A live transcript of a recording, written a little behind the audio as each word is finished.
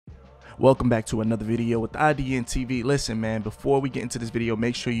Welcome back to another video with idnTV. Listen, man, before we get into this video,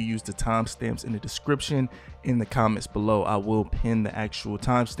 make sure you use the timestamps in the description in the comments below. I will pin the actual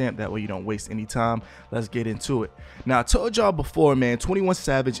timestamp, that way you don't waste any time. Let's get into it. Now, I told y'all before, man, 21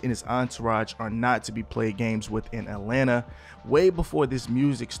 Savage and his entourage are not to be played games with in Atlanta. Way before this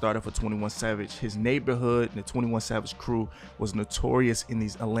music started for 21 Savage, his neighborhood and the 21 Savage crew was notorious in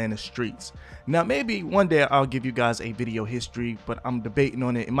these Atlanta streets. Now, maybe one day I'll give you guys a video history, but I'm debating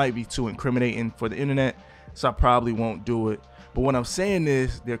on it. It might be too incriminating for the internet, so I probably won't do it. But what I'm saying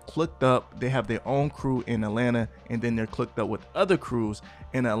is they're clicked up, they have their own crew in Atlanta, and then they're clicked up with other crews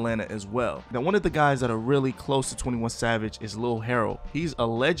in Atlanta as well. Now, one of the guys that are really close to 21 Savage is Lil Harold. He's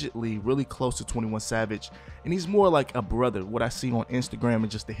allegedly really close to 21 Savage, and he's more like a brother, what I see on Instagram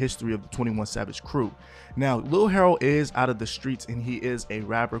and just the history of the 21 Savage crew. Now, Lil Harold is out of the streets and he is a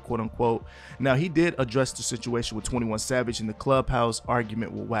rapper, quote unquote. Now, he did address the situation with 21 Savage in the Clubhouse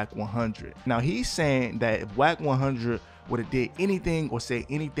argument with Wack100. Now, he's saying that if Wack100 would have did anything or say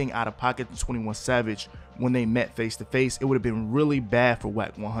anything out of pocket to 21 Savage when they met face to face, it would have been really bad for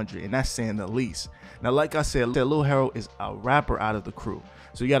Wack100, and that's saying the least. Now, like I said, Lil Harold is a rapper out of the crew,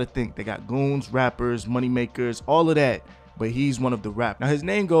 so you got to think they got goons, rappers, money makers, all of that, but he's one of the rappers. Now, his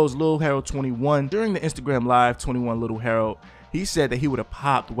name goes Lil Harold 21. During the Instagram live 21 Lil Harold, he said that he would have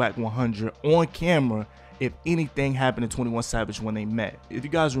popped Wack100 on camera if anything happened to 21 Savage when they met. If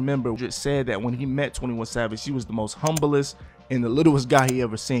you guys remember, just said that when he met 21 Savage, he was the most humblest and the littlest guy he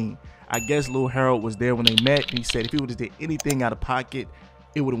ever seen. I guess Lil Harold was there when they met, and he said if he would have did anything out of pocket,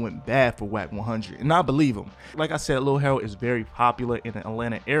 it would have went bad for Wack100, and I believe him. Like I said, Lil Harold is very popular in the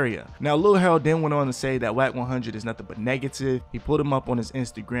Atlanta area. Now, Lil Harold then went on to say that Wack100 is nothing but negative. He put him up on his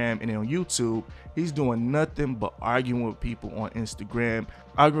Instagram, and then on YouTube, he's doing nothing but arguing with people on Instagram,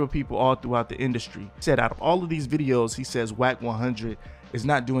 arguing with people all throughout the industry. He said out of all of these videos, he says Wack100 is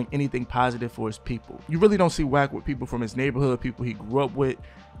not doing anything positive for his people. You really don't see Wack with people from his neighborhood, people he grew up with.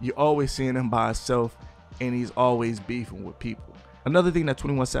 You're always seeing him by himself, and he's always beefing with people. Another thing that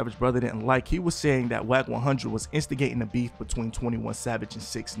 21 Savage brother didn't like, he was saying that Wack100 was instigating a beef between 21 Savage and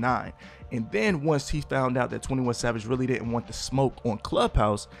 6ix9ine. And then once he found out that 21 Savage really didn't want the smoke on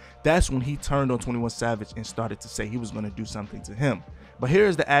Clubhouse, that's when he turned on 21 Savage and started to say he was going to do something to him. But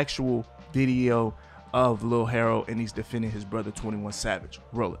here's the actual video of Lil Harold, and he's defending his brother 21 Savage.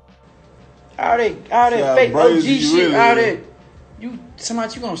 Roll it. All that fake OG shit, really, all that.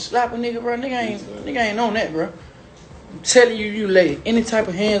 Somebody you gonna slap a nigga, bro? Nigga ain't on that, bro. I'm telling you, you lay any type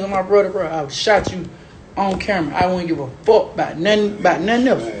of hands on my brother, bro, I would shot you on camera. I wouldn't give a fuck about nothing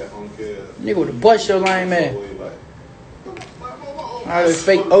else. Nigga would have bust your lame ass. All that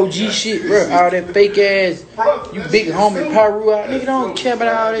fake OG shit, bro. All that fake ass, you big homie Peru out. Nigga don't care about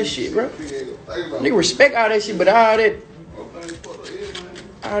all that shit, bro. Nigga respect all that shit, but all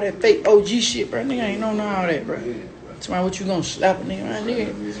that fake OG shit, bro. Nigga ain't on all that, bro. Somebody, what you gonna slap a nigga, man?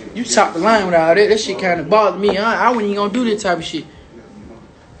 Nigga, you top the line with all that. That shit kind of bothered me. I wasn't even gonna do this type of shit.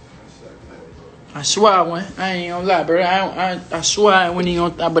 I swear I went. I ain't gonna lie, bro. I swear I wasn't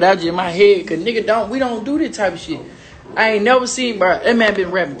even gonna. But I just in my head, cause nigga we don't do this type of shit. I ain't never seen, bro. That man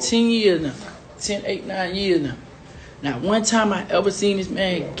been rapping 10 years now, 10, 8, 9 years now. Now, one time I ever seen this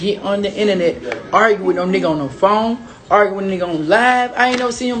man get on the internet, argue with no nigga on the phone, argue with a nigga on live. I ain't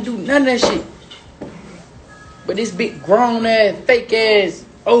never seen him do none of that shit. But this big grown ass, fake ass,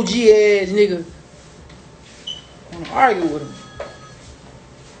 OG ass nigga wanna argue with him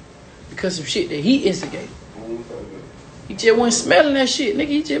because of shit that he instigated. He just wasn't smelling that shit, nigga.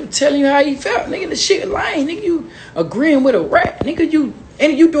 He just telling you how he felt, nigga. The shit lying, nigga. You agreeing with a rat, nigga. You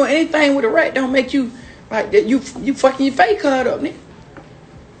doing anything with a rat don't make you like that. You fucking your fake card up, nigga.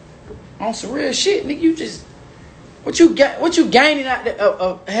 On some real shit, nigga. You just what you gaining out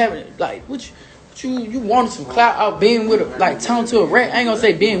of having it, like you wanted some clout out being with a, like, talking to a rat. I ain't gonna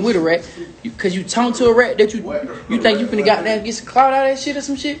say being with a rat, cause you talking to a rat that you think you finna got there get some clout out of that shit or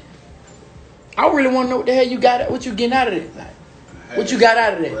some shit. I really wanna know what the hell you got, what you getting out of it, like, what you got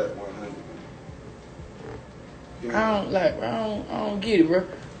out of that. I don't get it, bro.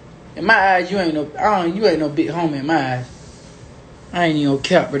 In my eyes, you ain't no big homie in my eyes. I ain't even gonna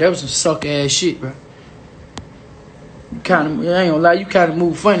cap, bro. That was some suck ass shit, bro. I ain't gonna lie, you kinda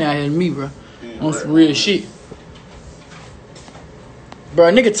move funny out here to me, bro. On some real shit.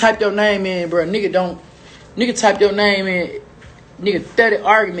 Bro, nigga type your name in, bro. Nigga type your name in. Nigga 30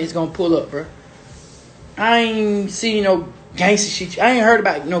 arguments gonna pull up, bro. I ain't seen no gangster shit. I ain't heard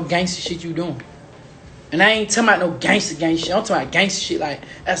about no gangster shit you doing. And I ain't talking about no gangster shit. I'm talking about gangster shit like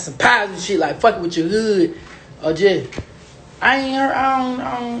that's some positive shit like fucking with your hood or just. I ain't heard. I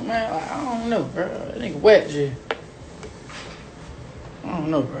don't know, bro. That nigga wet, shit. I don't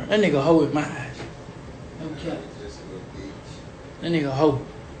know, bro. That nigga hoe in my eyes. Okay. That nigga hoe.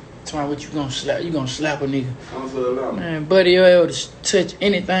 Tell me what you gonna slap. You gonna slap a nigga. Man, buddy, you able to touch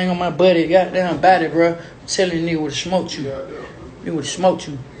anything on my buddy, goddamn body, bro. I'm telling the nigga would have smoked you. He would have smoked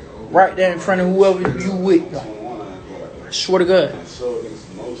you. Right there in front of whoever you with. Like, I swear to God.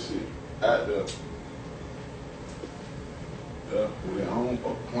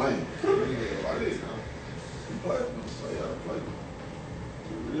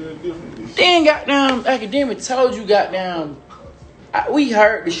 Then goddamn academic told you goddamn. We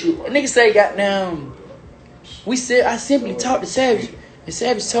heard the shit. A nigga say goddamn. I simply talked to Savage. And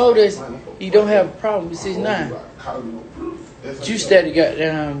Savage told us he don't have a problem with 6ix9ine. Juice Daddy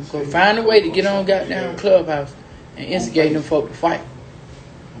goddamn go find a way to get on goddamn Clubhouse and instigate them folk to fight.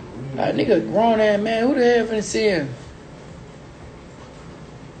 Like, nigga, grown ass man, who the hell finna see him?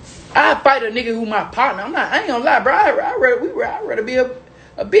 I fight a nigga who my partner. I ain't gonna lie, bro. I'd rather be a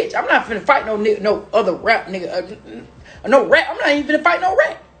bitch. I'm not finna fight no nigga, no other rap nigga. No rap. I'm not even finna fight no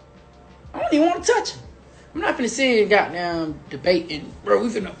rap. I don't even want to touch him. I'm not finna sit here and goddamn debating, bro. We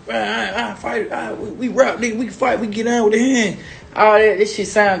finna fight. We rap, nigga. We can fight. We get down with the hand. All that. This shit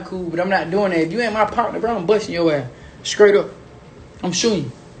sound cool, but I'm not doing that. If you ain't my partner, bro, I'm busting your ass straight up. I'm shooting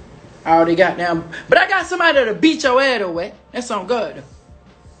you. I already got down, but I got somebody that'll beat your ass away. That's on God though.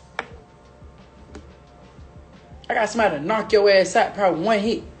 I got somebody to knock your ass out, probably one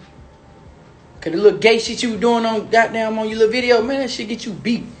hit. Cause the little gay shit you doing on goddamn on your little video, man, that shit get you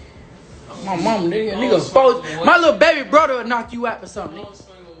beat. My mama, nigga, my little baby brother will knock you out for something.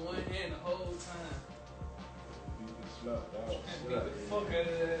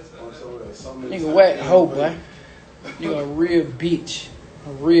 Nigga whack hoe, boy. Nigga a real bitch. A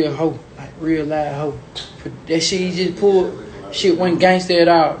real hoe. Like real live hoe. For that shit he just pulled, shit wasn't gangster at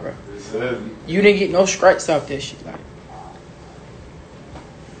all, bro. You didn't get no strikes off that shit. Like,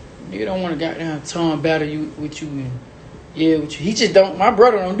 nigga don't want to goddamn tongue battle you with you and yeah, with you. He just don't. My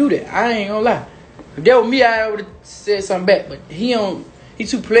brother don't do that. I ain't gonna lie. If that was me, I would have said something back. But he don't. He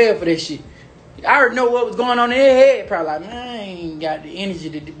too player for that shit. I already know what was going on in their head. Probably like, man, I ain't got the energy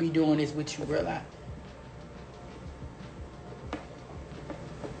to be doing this with you, bro. Like,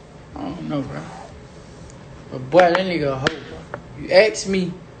 I don't know, bro. But boy, that nigga a hoe, bro. You ask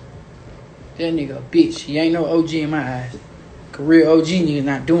me, that nigga a bitch. He ain't no OG in my eyes. Career OG nigga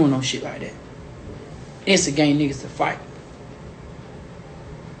not doing no shit like that. Instigate niggas to fight.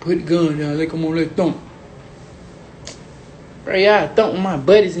 Put the gun down, like I'm on that thump. Bro, yeah, I thump with my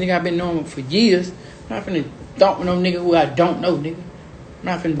buddies, nigga. I've been knowing them for years. I'm not finna thump with no nigga who I don't know, nigga. I'm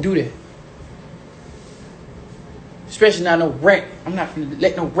not finna do that. Especially not no rat. I'm not finna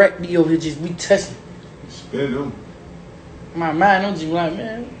let no rat be over here just we touching. Spin them. My mind, I'm just like,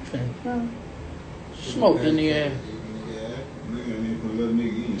 man, smoke that nigga ass. Nigga ain't even let a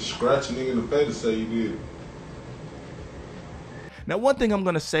nigga eat. Scratch a nigga in the face to say you did. Now, one thing I'm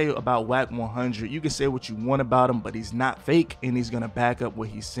going to say about Wack100, you can say what you want about him, but he's not fake and he's going to back up what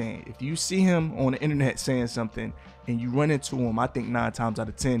he's saying. If you see him on the internet saying something and you run into him, I think 9 times out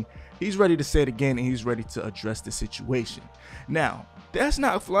of 10, he's ready to say it again and he's ready to address the situation. Now, that's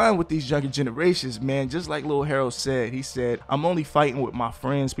not flying with these younger generations, man. Just like Lil Harold said, he said, I'm only fighting with my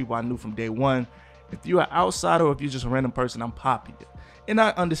friends, people I knew from day one. If you're an outsider or if you're just a random person, I'm popular. And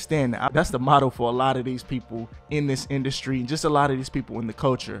I understand that. That's the motto for a lot of these people in this industry, and just a lot of these people in the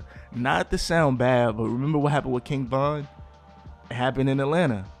culture. Not to sound bad, but remember what happened with King Von? It happened in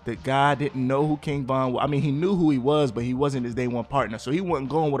Atlanta. The guy didn't know who King Von was. I mean, he knew who he was, but he wasn't his day one partner. So he wasn't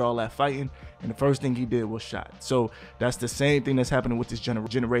going with all that fighting. And the first thing he did was shot. So that's the same thing that's happening with this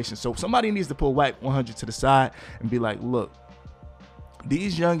generation. So somebody needs to pull Wack100 to the side and be like, look,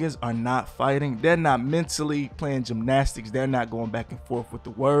 these youngins are not fighting. They're not mentally playing gymnastics. They're not going back and forth with the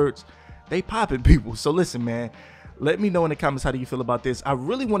words. They popping people. So listen, man, let me know in the comments, how do you feel about this? I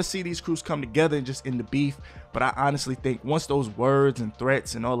really want to see these crews come together and just end the beef. But I honestly think once those words and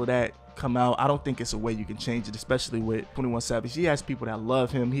threats and all of that come out, I don't think it's a way you can change it, especially with 21 Savage. He has people that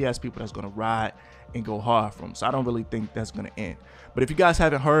love him. He has people that's going to ride and go hard for him. So I don't really think that's going to end. But if you guys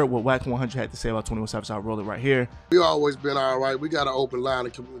haven't heard what Wack100 had to say about 21 Savage, I'll roll it right here. We always been all right. We got an open line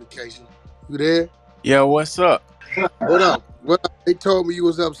of communication. You there? Yeah, what's up? What up? What up? They told me you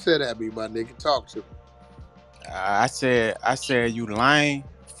was upset at me, my nigga. Talk to me. I said you lying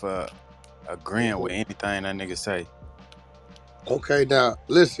for agreeing with anything that nigga say. Okay, now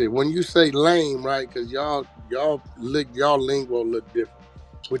listen. When you say lame, right? Because y'all lingo look different.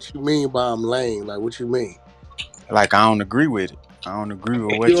 What you mean by I'm lame? Like, what you mean? Like, I don't agree with it. I don't agree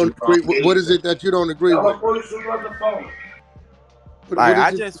with what you don't agree. What is it that you don't agree with? Like,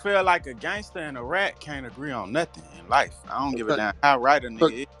 I just feel like a gangster and a rat can't agree on nothing in life. I don't give a damn how right a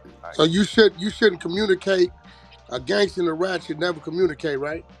nigga is. Like, so you shouldn't communicate. A gangster and a rat should never communicate,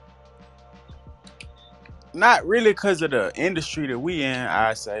 right? not really because of the industry that we in.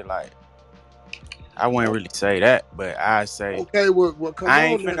 I say like, I wouldn't really say that, but I say, okay, well come I on,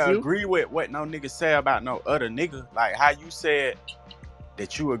 ain't finna nephew. agree with what no nigga say about no other nigga. Like how you said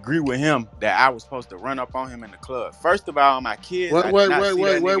that you agree with him that I was supposed to run up on him in the club. First of all, my kids. Wait.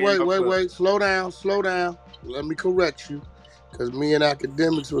 Slow down. Let me correct you, because me and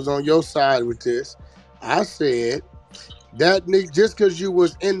Academics was on your side with this. I said that nigga, just because you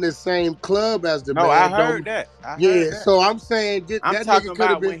was in the same club as the man. I heard that. So I'm saying I'm that talking nigga could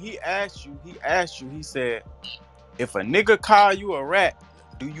have about been. when he asked you, he said, if a nigga call you a rat,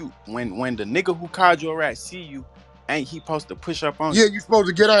 do you when the nigga who called you a rat see you, ain't he supposed to push up on you? Yeah, you supposed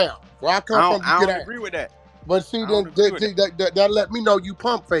to get out. Where I come from, you I get don't out. agree with that. But see, then that let me know you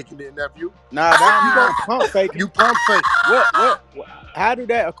pump faking it, nephew. Nah, that ain't pump faking. You pump fake. What? How do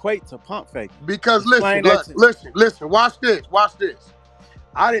that equate to pump faking? Because listen, watch this.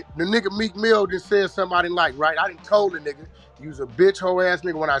 The nigga Meek Mill just said something I didn't like, right? I didn't told the nigga, you's a bitch hoe ass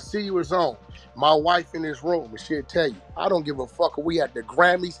nigga. When I see you, it's on. My wife in this room, and she'll tell you, I don't give a fuck. We at the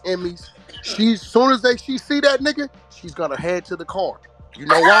Grammys, Emmys. Soon as she see that nigga, she's gonna head to the car. You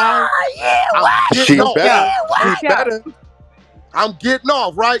know why? She better. I'm getting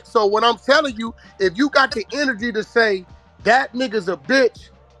off, right? So when I'm telling you, if you got the energy to say that nigga's a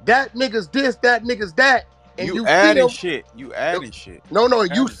bitch, that nigga's this, that nigga's that, and you adding see him, shit. You adding shit. No,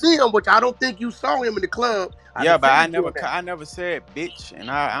 you see him, which I don't think you saw him in the club. Yeah, but I never said bitch, and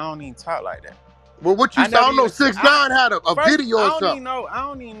I don't even talk like that. Well, what you saw? No, 6ix9ine had a video or something. I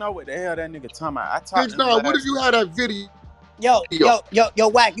don't even know what the hell that nigga talking about. I talked 6ix9ine, what if you had that video? Yo,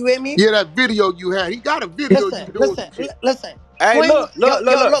 Wack, you hear me? Yeah, that video you had. He got a video. Listen. Hey, look.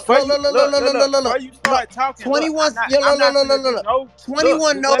 Before you start talking, 21.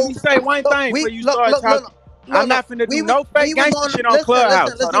 Let me say one thing before you start talking. I'm not finna do no fake gangster shit on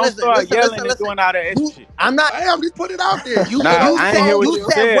Clubhouse. So don't start yelling and doing all that extra shit. I'm not. Damn, just put it out there. I ain't hear what you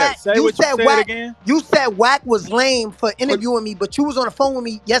said. Say what you said again. You said Wack was lame for interviewing me, but you was on the phone with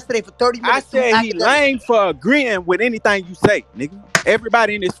me yesterday for 30 minutes. I said he lame for agreeing with anything you say, nigga.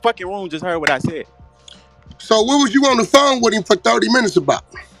 Everybody in this fucking room just heard what I said. So what was you on the phone with him for 30 minutes about?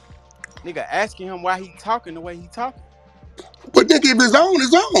 Nigga asking him why he talking the way he talking. But nigga, if it's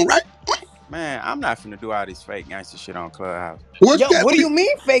on, right? Man, I'm not finna do all this fake gangster shit on Clubhouse. What do you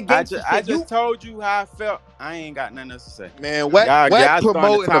mean fake gangster shit? I just told you how I felt. I ain't got nothing else to say. Man, Wack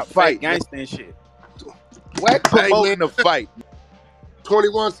promoting the fight. Gangster and shit. Wack promoting the fight.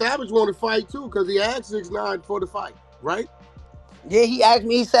 21 Savage wanted to fight too, because he asked 6ix9ine for the fight, right? Yeah, he asked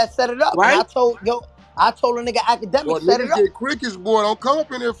me. He said set it up. Right? And I told a nigga Academic set it up. Get crickets, boy. Don't come up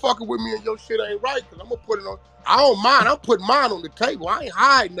in there fucking with me and your shit ain't right, because I'm gonna put it on. I don't mind. I'm putting mine on the table. I ain't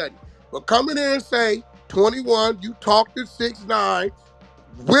hiding nothing. But come in there and say, 21, you talked to 6ix9ine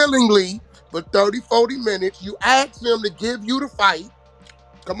willingly for 30, 40 minutes. You asked him to give you the fight.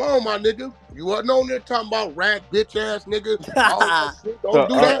 Come on, my nigga. You wasn't on there talking about rat, bitch ass nigga. All that shit. Don't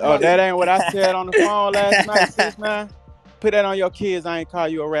do that. Oh, that ain't what I said on the phone last night, 6ix9ine. Put that on your kids. I ain't call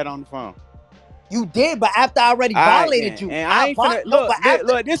you a rat on the phone. You did, but after I already violated you. And I ain't finna look.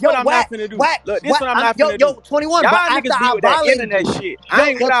 This what I'm not finna do. Look, this what I'm not finna do. Yo, 21. Y'all but niggas be with that internet shit. I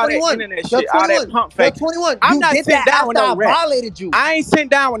ain't with all that internet shit. All that pump fake. 21. I'm not sitting down with no rat. I violated you. I ain't sitting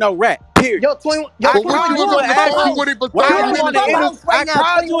down with no rat. Period. Yo, 21. I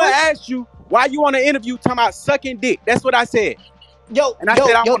called you and asked you why you want to interview talking about sucking dick. That's what I said. And I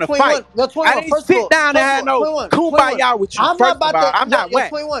said I want to fight. I didn't sit down and have no kumbaya with you. First of all, I'm not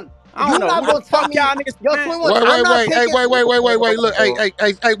Wack. I don't know who the fuck y'all niggas. Wait.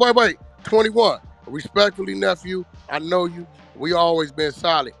 Look, wait. 21. Respectfully, nephew, I know you. We always been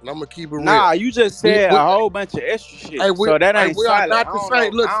solid, and I'm gonna keep it real. Nah, you just said a whole bunch of extra shit. So that ain't solid. Not the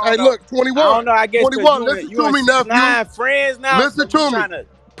same. Look, 21. I don't know. I guess 21. Listen to me, nephew. 9 friends now. Listen to me.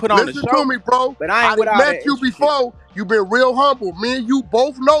 Listen to me, bro. But I ain't met you before. You been real humble. Me and you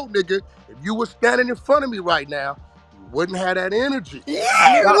both know, nigga. If you was standing in front of me right now, wouldn't have that energy.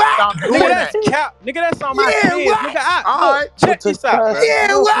 Nigga, that's cap. Nigga, that's on my kids. Nigga, all right. Check this out, bro.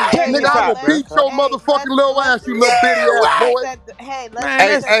 Nigga, I will beat your motherfucking little ass, you little bitty ass boy.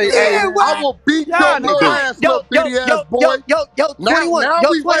 I will beat your little ass, little bitty ass boy. Yo, 21. Now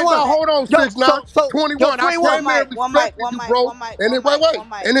we wait. Hold on, 6ix9ine. 21. I came here respecting you, bro. And then wait.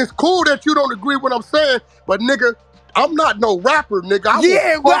 And it's cool that you don't agree with what I'm saying, but nigga, I'm not no rapper, nigga. I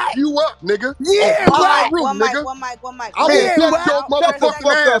will fuck you up, nigga. Yeah, right. One mic. I will fuck your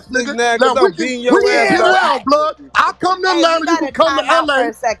motherfucking ass, nigga. Now we can get down, blood. I come to Atlanta, you can come to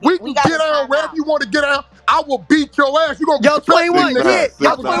LA. We can get down wherever you want to get out. I will beat your ass. You gonna Yo, 21, nigga.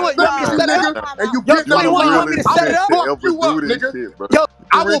 Yo, 21, you want me to set it up? And you Yo, get 21, you want me to set it up? Fuck you up, nigga. Yo,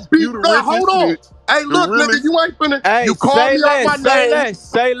 I will beat you. Hold on. Hey, look, nigga, you ain't finna. Hey, you call me out my name.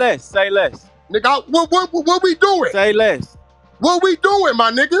 Say less. Nigga, what we doing? Say less. What we doing,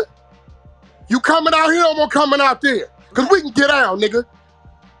 my nigga? You coming out here, I'm coming out there. Cause we can get out, nigga.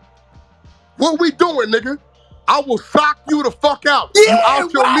 What we doing, nigga? I will sock you the fuck out. You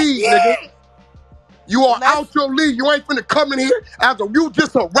out your league, nigga. You are out your league. You ain't finna come in here as you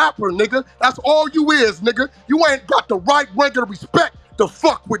just a rapper, nigga. That's all you is, nigga. You ain't got the right rank of respect to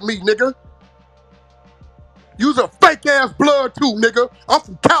fuck with me, nigga. You's a fake ass blood too, nigga. I'm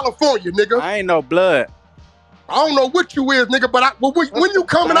from California, nigga. I ain't no blood. I don't know what you is, nigga, but when you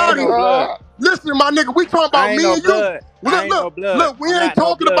coming out here, listen, my nigga, we talking about me and you. Look, we ain't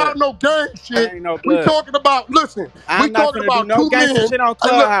talking about no gang shit. We talking about, listen, we talking about no gangsta shit on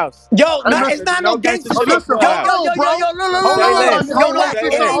Clubhouse. Yo, it's not no gangsta shit. Listen, hold on,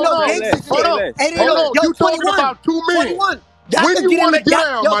 bro. You talking about 2 men. When you want to get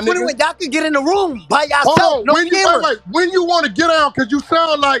down, my nigga. Y'all can get in the room by yourself. No camera. When you want to get down, because you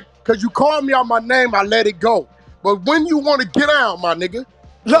sound like, because you called me out my name, I let it go. But when you want to get down, my nigga.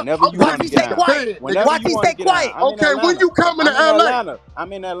 Look, watch me stay quiet. Watch me stay quiet. Okay, when you coming to LA?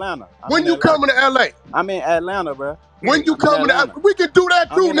 I'm in Atlanta. When you coming to LA? I'm in Atlanta, bro. When you coming to LA? We can do that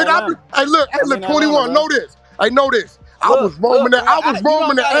too, nigga. Hey, look, 21, know this. I know this. I was roaming the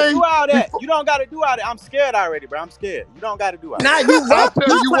aim. You don't gotta do all that. I'm scared already, bro. I'm scared. You don't gotta do all that. Nah, you I'll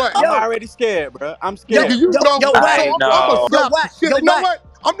tell you what. I'm already scared, bro. I'm scared. You know what? You know what?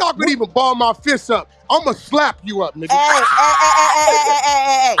 I'm not gonna even ball my fists up. I'm gonna slap you up, nigga. Hey,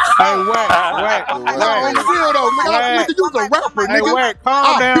 Wack. Real though, nigga. You was a rapper, nigga. Hey, Wack,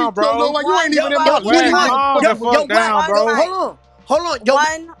 calm down, bro. You ain't even in my city. Calm down, bro. Hold on.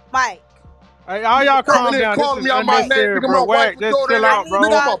 One mic. Hey, all y'all calm down. Calling me out my name, nigga. My wife just chill out, bro.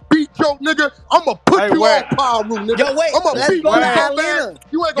 Nigga, I'ma beat your nigga. I'ma put you on power room, nigga. Yo, wait, let's go to Atlanta.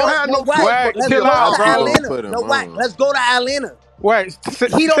 You ain't gonna have no Wack, chill out, bro. No, Wack, let's go to Atlanta. Wait,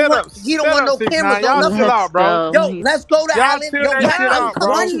 he don't want no cameras or nothing. Chill out, bro. Yo, let's go to Atlanta. No,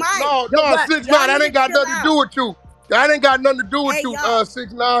 6ix9ine, that ain't got nothing to do with you. That ain't got nothing to do with you,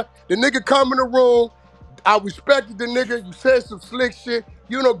 6ix9ine. The nigga come in the room. I respected the nigga. You said some slick shit.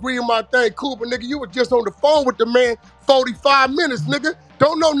 You don't agree with my thing. Cool, but nigga, you was just on the phone with the man 45 minutes, nigga.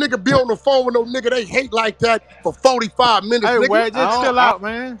 Don't no nigga be on the phone with no nigga they hate like that for 45 minutes, nigga. Hey, Wack, just chill out,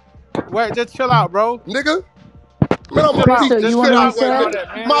 man. Wack, just chill out, bro. Nigga. Man, I'm gonna beat this shit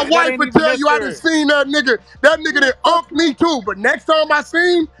out. My wife would tell you I done seen that nigga. That nigga that umped me too, but next time I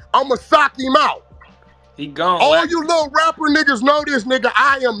see him, I'ma sock him out. He gone. All you little rapper niggas know this, nigga.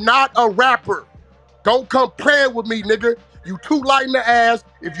 I am not a rapper. Don't come playing with me, nigga. You too light in the ass.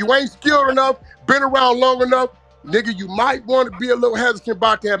 If you ain't skilled enough, been around long enough, nigga, you might want to be a little hesitant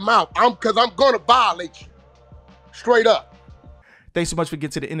about that mouth. Cause I'm gonna violate you. Straight up. Thanks so much for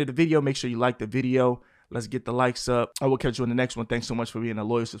getting to the end of the video. Make sure you like the video. Let's get the likes up. I will catch you on the next one. Thanks so much for being a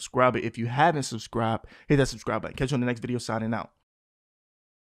loyal subscriber. If you haven't subscribed, hit that subscribe button. Catch you on the next video. Signing out.